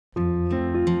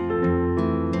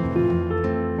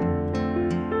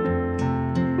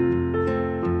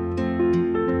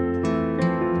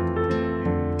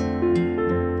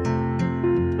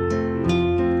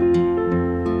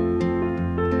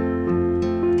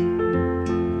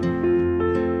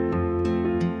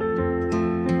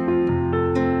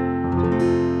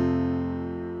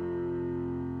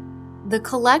The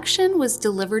collection was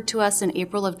delivered to us in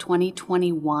April of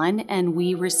 2021, and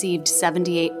we received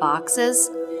 78 boxes.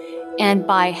 And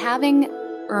by having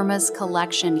Erma's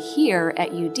collection here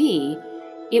at UD,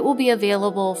 it will be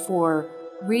available for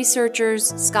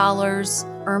researchers, scholars,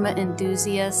 Erma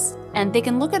enthusiasts, and they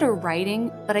can look at her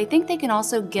writing, but I think they can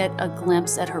also get a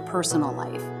glimpse at her personal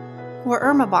life. Well,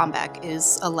 Erma Bombeck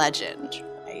is a legend,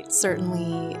 right?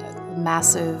 Certainly a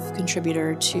massive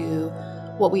contributor to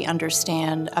what we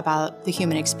understand about the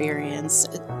human experience,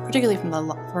 particularly from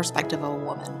the perspective of a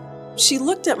woman. She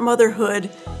looked at motherhood,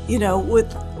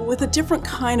 with a different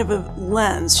kind of a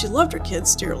lens. She loved her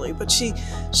kids dearly, but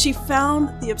she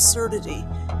found the absurdity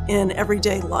in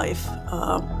everyday life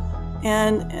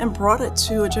and brought it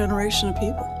to a generation of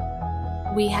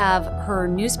people. We have her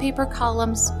newspaper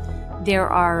columns. There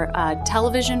are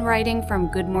television writing from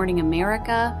Good Morning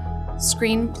America,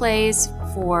 screenplays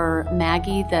for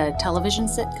Maggie, the television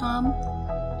sitcom.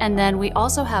 And then we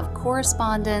also have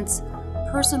correspondence,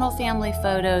 personal family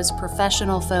photos,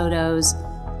 professional photos.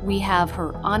 We have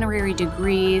her honorary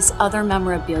degrees, other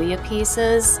memorabilia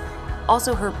pieces,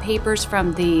 also her papers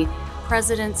from the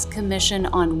President's Commission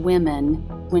on Women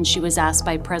when she was asked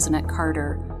by President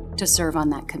Carter to serve on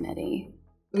that committee.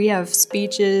 We have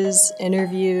speeches,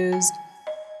 interviews,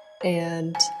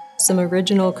 and some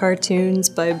original cartoons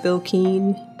by Bill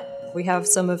Keane. We have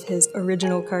some of his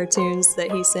original cartoons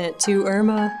that he sent to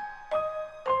Erma.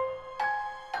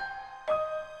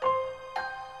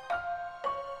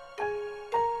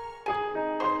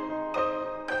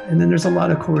 And then there's a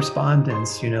lot of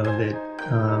correspondence, that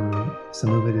some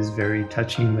of it is very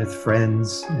touching with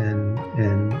friends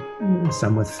and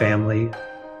some with family.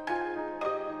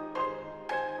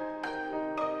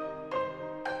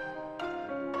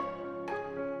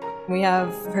 We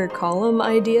have her column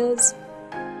ideas,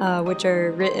 which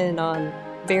are written on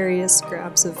various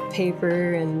scraps of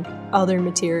paper and other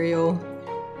material.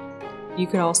 You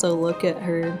can also look at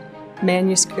her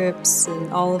manuscripts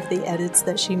and all of the edits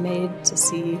that she made to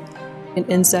see an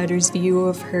insider's view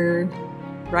of her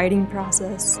writing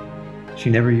process. She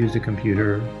never used a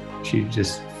computer. She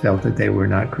just felt that they were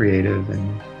not creative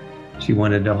and she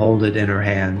wanted to hold it in her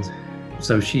hands.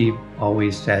 So she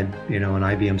always had, an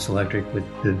IBM Selectric with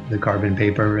the carbon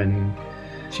paper, and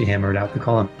she hammered out the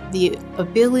column. The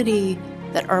ability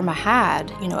that Erma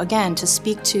had, again, to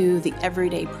speak to the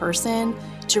everyday person,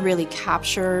 to really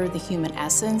capture the human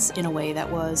essence in a way that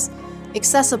was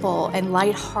accessible and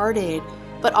lighthearted,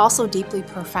 but also deeply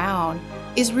profound,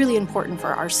 is really important for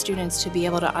our students to be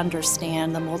able to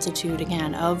understand the multitude,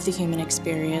 again, of the human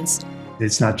experience.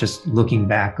 It's not just looking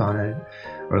back on it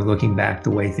or looking back the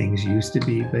way things used to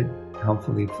be, but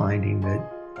hopefully finding that,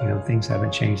 things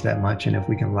haven't changed that much. And if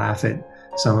we can laugh at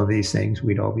some of these things,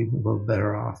 we'd all be a little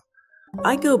better off.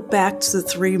 I go back to the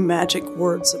 3 magic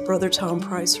words that Brother Tom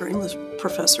Price, her English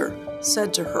professor,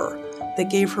 said to her that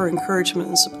gave her encouragement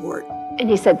and support. And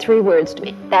he said 3 words to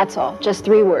me, that's all, just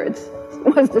 3 words.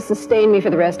 It was to sustain me for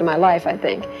the rest of my life, I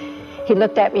think. He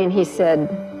looked at me and he said,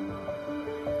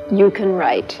 "You can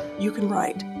write." You can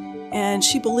write. And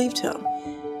she believed him.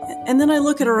 And then I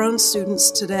look at our own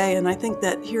students today, and I think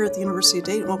that here at the University of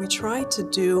Dayton, what we try to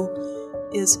do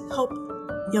is help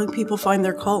young people find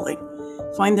their calling,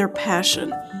 find their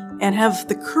passion, and have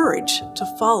the courage to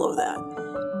follow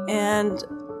that. And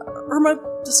Erma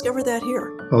discovered that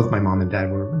here. Both my mom and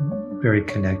dad were very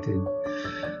connected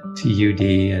to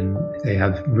UD, and they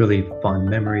have really fond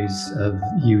memories of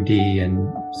UD.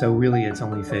 And so really it's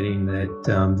only fitting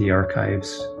that the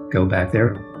archives go back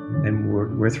there. And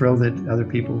we're thrilled that other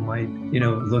people might,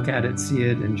 look at it, see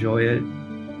it, enjoy it.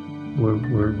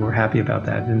 We're happy about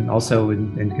that. And also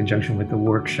in conjunction with the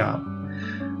workshop.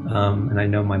 And I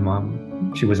know my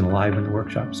mom, she wasn't alive when the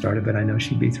workshop started, but I know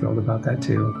she'd be thrilled about that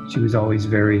too. She was always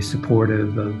very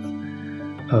supportive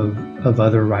of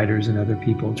other writers and other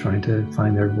people trying to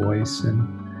find their voice. And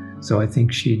so I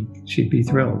think she'd be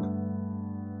thrilled.